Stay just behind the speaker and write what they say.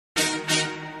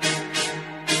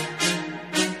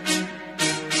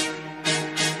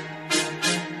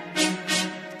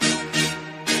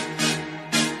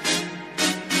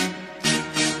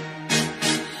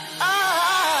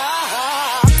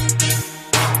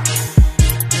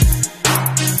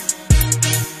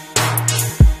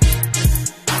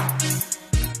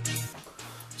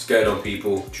going on,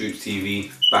 people?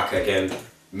 TroopzTV back again.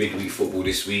 Midweek football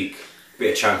this week.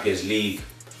 Bit of Champions League.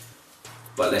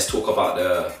 But let's talk about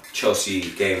the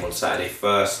Chelsea game on Saturday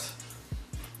first.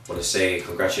 I want to say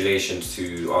congratulations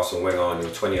to Arsene Wenger on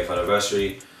your 20th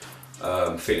anniversary.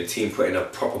 I think the team put in a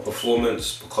proper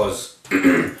performance because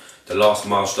the last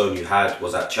milestone you had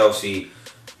was at Chelsea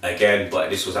again, but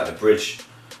this was at the Bridge.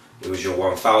 It was your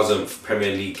 1000th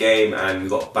Premier League game and we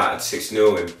got battered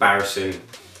 6-0, embarrassing.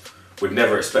 Would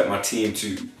never expect my team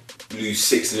to lose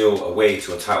 6-0 away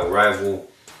to a title rival.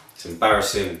 It's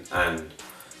embarrassing, and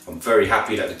I'm very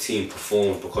happy that the team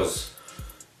performed, because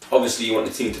obviously you want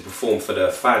the team to perform for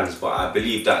the fans, but I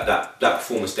believe that that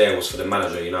performance there was for the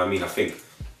manager, you know what I mean? I think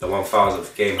the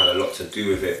 1000th game had a lot to do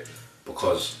with it,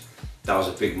 because that was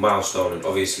a big milestone, and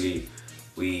obviously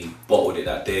we bottled it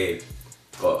that day.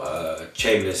 Got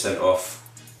Chamberlain sent off.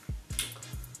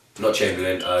 Not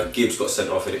Chamberlain, Gibbs got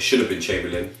sent off, and it should have been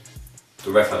Chamberlain. The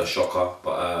ref had a shocker,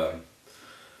 but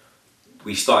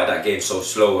we started that game so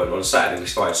slow, and on Saturday we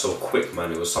started so quick,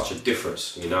 man. It was such a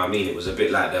difference, you know what I mean? It was a bit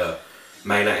like the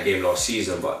Man United game last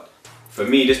season, but for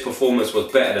me this performance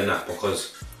was better than that,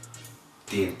 because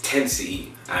the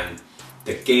intensity and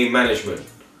the game management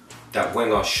that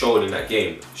Wenger showed in that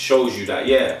game shows you that,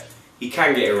 yeah, he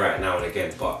can get it right now and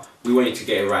again, but we want you to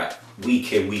get it right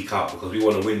week in, week out, because we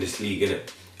want to win this league,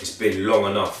 innit? It's been long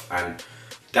enough, and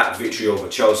that victory over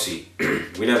Chelsea,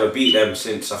 we never beat them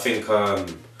since, I think,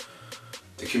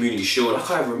 the Community Shield. I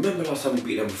can't even remember last time we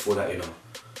beat them before that, you know.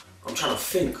 I'm trying to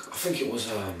think. I think it was,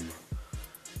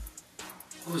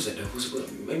 what was it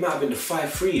though? It might have been the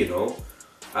 5-3, you know,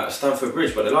 at Stamford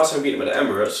Bridge, but the last time we beat them at the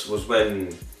Emirates was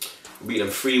when we beat them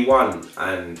 3-1,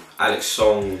 and Alex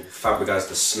Song, Fabregas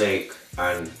the Snake,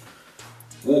 and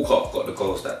Walcott got the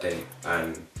goals that day,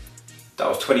 and that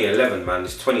was 2011, man.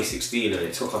 It's 2016, and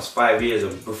it took us 5 years.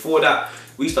 And before that,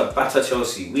 we used to batter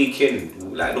Chelsea week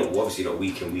in, like, not obviously not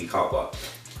week in, week out, but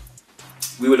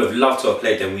we would have loved to have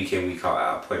played them week in, week out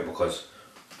at a point, because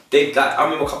they, like, I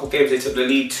remember a couple of games they took the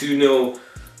lead 2-0.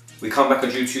 We come back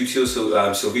and drew 2-2. So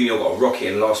Silvino got a rocket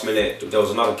in the last minute. There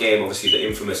was another game, obviously the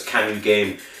infamous Canu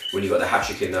game, when you got the hat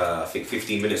trick in I think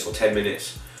 15 minutes or 10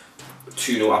 minutes.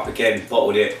 2-0 up again,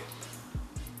 bottled it.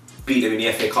 Beat them in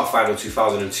the FA Cup final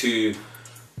 2002.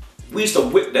 We used to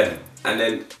whip them, and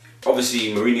then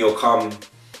obviously Mourinho come,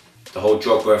 the whole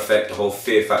Drogba effect, the whole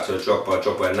fear factor of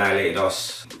Drogba annihilated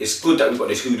us. It's good that we've got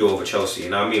this hoodoo over Chelsea, you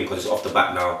know what I mean, because it's off the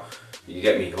bat now, you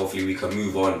get me? Hopefully we can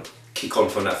move on, kick on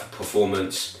from that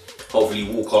performance. Hopefully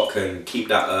Walcott can keep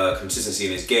that consistency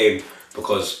in his game,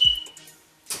 because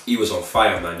he was on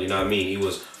fire, man, you know what I mean? He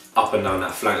was up and down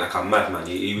that flank like a madman.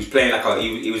 He was playing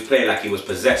like he was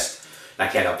possessed,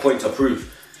 like he had a point to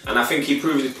prove. And I think he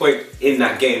proved his point in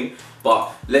that game,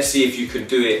 but let's see if you can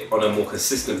do it on a more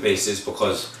consistent basis,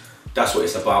 because that's what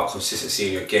it's about, consistency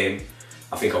in your game.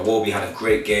 I think Iwobi had a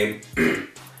great game.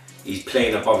 He's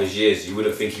playing above his years. You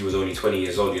wouldn't think he was only 20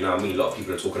 years old, you know what I mean? A lot of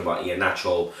people are talking about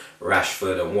Iheanacho,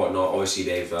 Rashford and whatnot. Obviously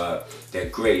they're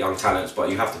great young talents, but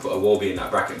you have to put Iwobi in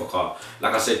that bracket, because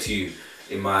like I said to you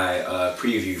in my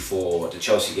preview for the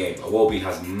Chelsea game, Iwobi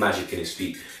has magic in his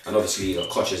feet, and obviously he's a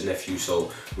Koch's nephew,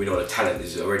 so we know the talent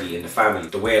is already in the family.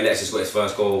 The way Alexis got his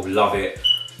first goal, love it.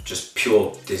 Just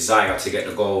pure desire to get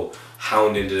the goal,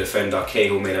 hounding the defender.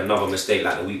 Cahill made another mistake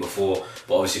like the week before,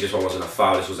 but obviously this one wasn't a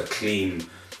foul, this was a clean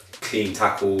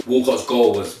tackle. Walcott's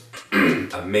goal was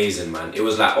amazing, man. It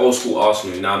was like old school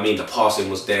Arsenal, you know what I mean? The passing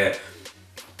was there,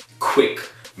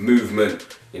 quick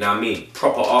movement, you know what I mean?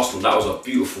 Proper Arsenal. That was a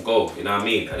beautiful goal, you know what I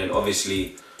mean? And then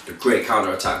obviously the great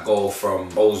counter-attack goal from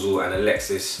Ozil and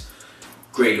Alexis.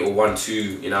 Great little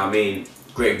 1-2, you know what I mean?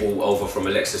 Great ball over from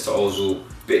Alexis to Ozil.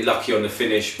 Bit lucky on the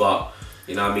finish, but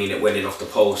you know what I mean, it went in off the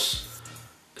post.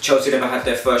 Chelsea never had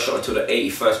their first shot until the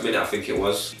 81st minute, I think it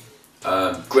was.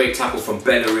 Great tackle from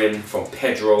Bellerin, from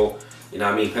Pedro. You know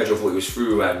what I mean? Pedro thought he was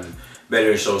through, and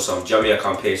Bellerin showed some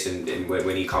Jamaican pace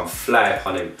when he come fly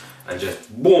upon him, and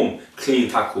just boom, clean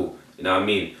tackle. You know what I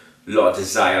mean? A lot of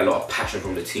desire, a lot of passion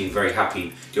from the team. Very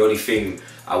happy. The only thing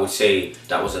I would say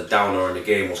that was a downer in the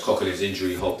game was Coquelin's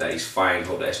injury. Hope that he's fine.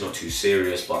 Hope that it's not too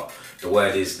serious. But the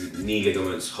word is knee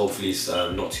ligaments. Hopefully it's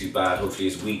not too bad. Hopefully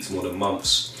it's weeks more than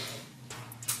months.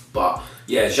 But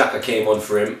yeah, Xhaka came on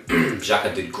for him.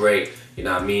 Xhaka did great. You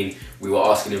know what I mean? We were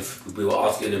asking him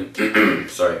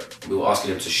sorry, we were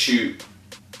asking him to shoot,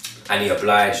 and he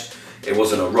obliged. It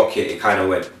wasn't a rocket. It kind of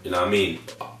went, you know what I mean,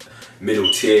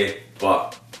 middle tier.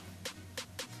 But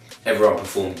everyone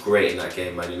performed great in that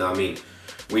game, man. You know what I mean?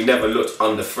 We never looked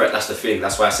under threat. That's the thing.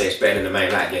 That's why I say it's better than the Man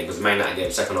United game, because the Man United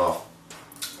game, second half,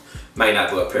 Man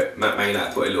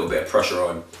United put a little bit of pressure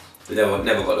on. We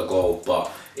never got the goal,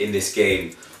 but in this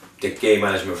game, the game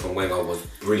management from Wenger was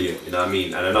brilliant, you know what I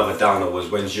mean? And another downer was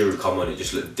when Giroud come on, it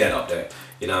just looked dead up there,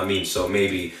 you know what I mean? So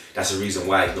maybe that's the reason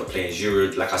why he's not playing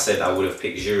Giroud. Like I said, I would have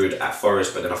picked Giroud at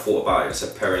Forest, but then I thought about it and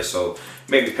said Perez, so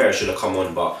maybe Perez should have come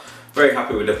on. But very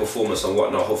happy with the performance and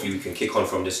whatnot. Hopefully we can kick on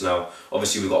from this now.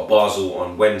 Obviously we got Basel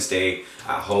on Wednesday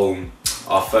at home.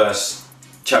 Our first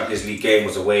Champions League game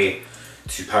was away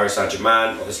to Paris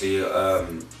Saint-Germain. Obviously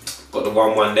got the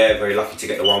 1-1 there, very lucky to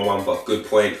get the 1-1, but good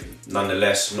point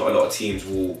nonetheless. Not a lot of teams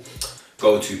will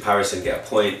go to Paris and get a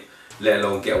point, let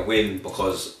alone get a win,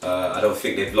 because I don't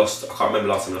think they've lost, I can't remember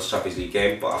last time they lost a Champions League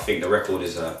game, but I think the record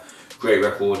is a great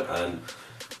record. And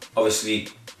obviously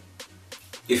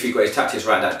if he got his tactics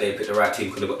right that day, picked the right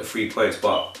team, could have got the 3 points,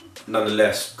 but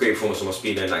nonetheless, great performance from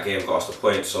Ospina in that game, got us the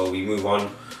point, so we move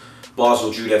on.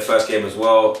 Basel drew their first game as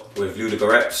well with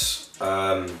Ludogorets.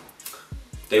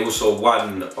 They also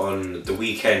won on the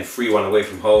weekend, 3-1 away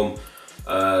from home.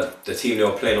 The team they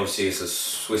were playing, obviously, it's a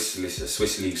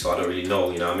Swiss league, so I don't really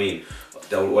know, you know what I mean?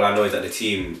 All I know is that the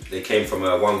team, they came from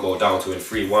a 1 goal down to a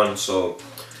 3-1, so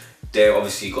they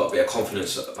obviously got a bit of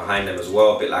confidence behind them as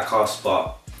well, a bit like us,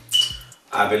 but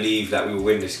I believe that we will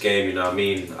win this game, you know what I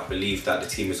mean? I believe that the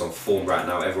team is on form right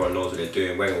now, everyone knows what they're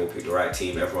doing, Wenger will pick the right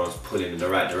team, everyone's pulling in the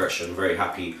right direction, very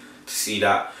happy to see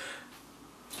that.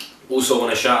 Also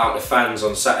want to shout out the fans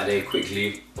on Saturday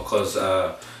quickly, because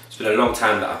it's been a long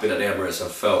time that I've been at the Emirates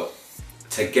and felt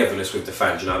togetherness with the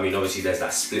fans, you know what I mean? Obviously there's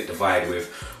that split divide with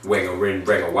Wenger in,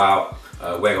 Wenger out,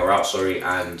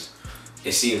 and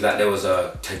it seems that there was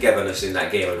a togetherness in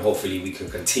that game, and hopefully we can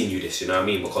continue this, you know what I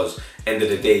mean? Because end of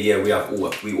the day, yeah, we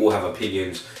all have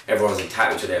opinions, everyone's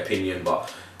entitled to their opinion,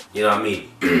 but you know what I mean?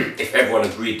 If everyone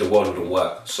agreed, the world wouldn't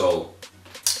work. So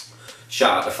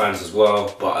shout out the fans as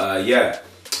well. But yeah,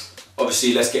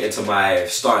 obviously let's get into my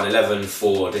starting 11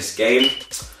 for this game.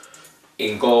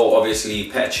 In goal, obviously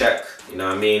Petr Cech, you know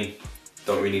what I mean?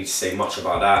 Don't really need to say much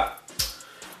about that.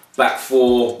 Back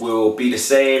four will be the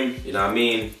same, you know what I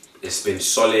mean? It's been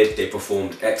solid, they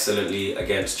performed excellently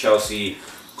against Chelsea.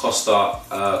 Costa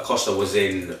was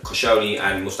in Koscielny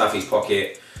and Mustafi's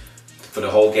pocket for the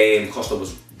whole game. Costa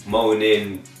was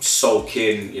moaning,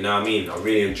 sulking, you know what I mean? I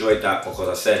really enjoyed that, because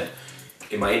I said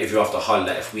in my interview after Hull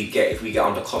that if we get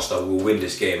under Costa, we'll win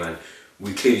this game, and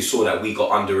we clearly saw that we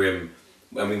got under him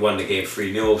when we won the game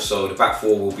 3-0. So the back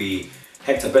four will be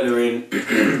Hector Bellerin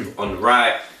on the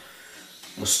right,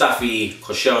 Mustafi,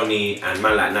 Koscielny, and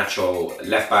man like Nacho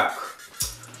left back.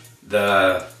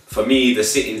 For me, the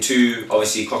sitting two,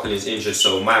 obviously Coquelin's injured,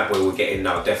 so my boy will get in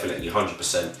now, definitely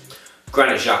 100%.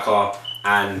 Granit Xhaka,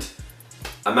 and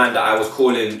a man that I was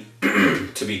calling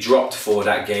to be dropped for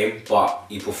that game, but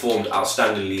he performed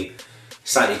outstandingly.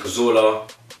 Santi Cazorla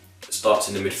starts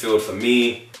in the midfield for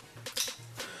me.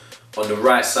 On the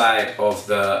right side of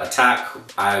the attack,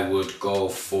 I would go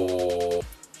for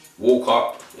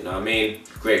Walcott, you know what I mean?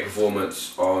 Great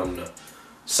performance on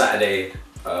Saturday.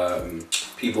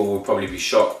 People will probably be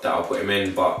shocked that I'll put him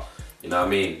in, but you know what I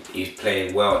mean? He's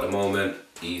playing well at the moment.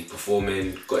 He's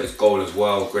performing, got his goal as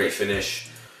well, great finish.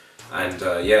 And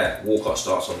yeah, Walcott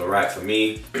starts on the right for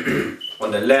me.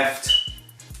 On the left,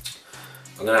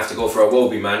 I'm gonna have to go for a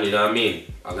Iwobi, man, you know what I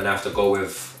mean? I'm gonna have to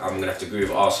agree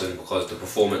with Arsene, because the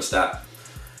performance that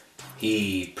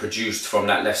he produced from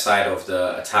that left side of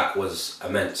the attack was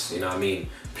immense, you know what I mean?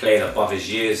 Playing above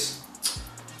his years,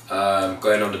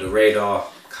 going under the radar.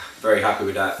 Very happy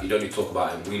with that. You don't need to talk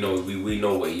about him. We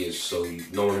know what he is, so we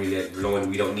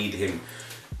don't need him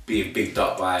being bigged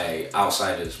up by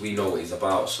outsiders. We know what he's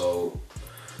about. So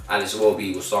Alex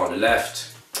Iwobi will start on the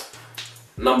left.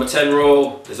 Number 10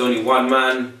 role, there's only one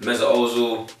man, Mesut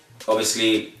Ozil.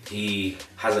 Obviously, he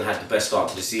hasn't had the best start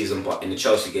to the season, but in the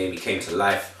Chelsea game, he came to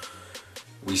life.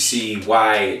 We see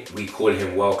why we call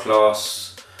him world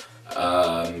class.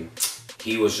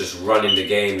 He was just running the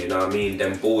game, you know what I mean?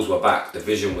 Them balls were back, the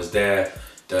vision was there,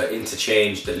 the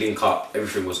interchange, the link up,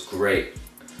 everything was great.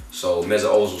 So Mesut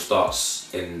Ozil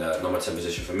starts in the number 10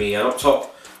 position for me. And up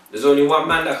top, there's only one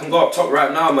man that can go up top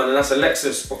right now, man, and that's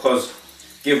Alexis, because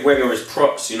give Wenger his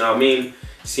props, you know what I mean?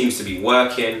 Seems to be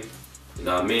working, you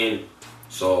know what I mean?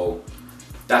 So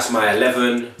that's my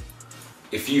 11.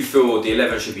 If you feel the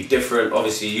 11 should be different,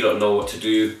 obviously you don't know what to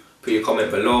do, put your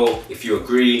comment below. If you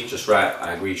agree, just write,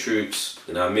 I agree troops,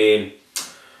 you know what I mean?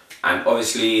 And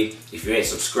obviously, if you ain't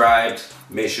subscribed,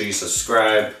 make sure you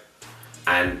subscribe.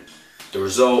 And the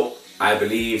result, I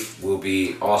believe, will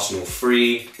be Arsenal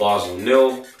 3, Basel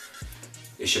 0.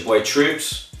 It's your boy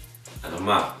Troops, and I'm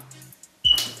out.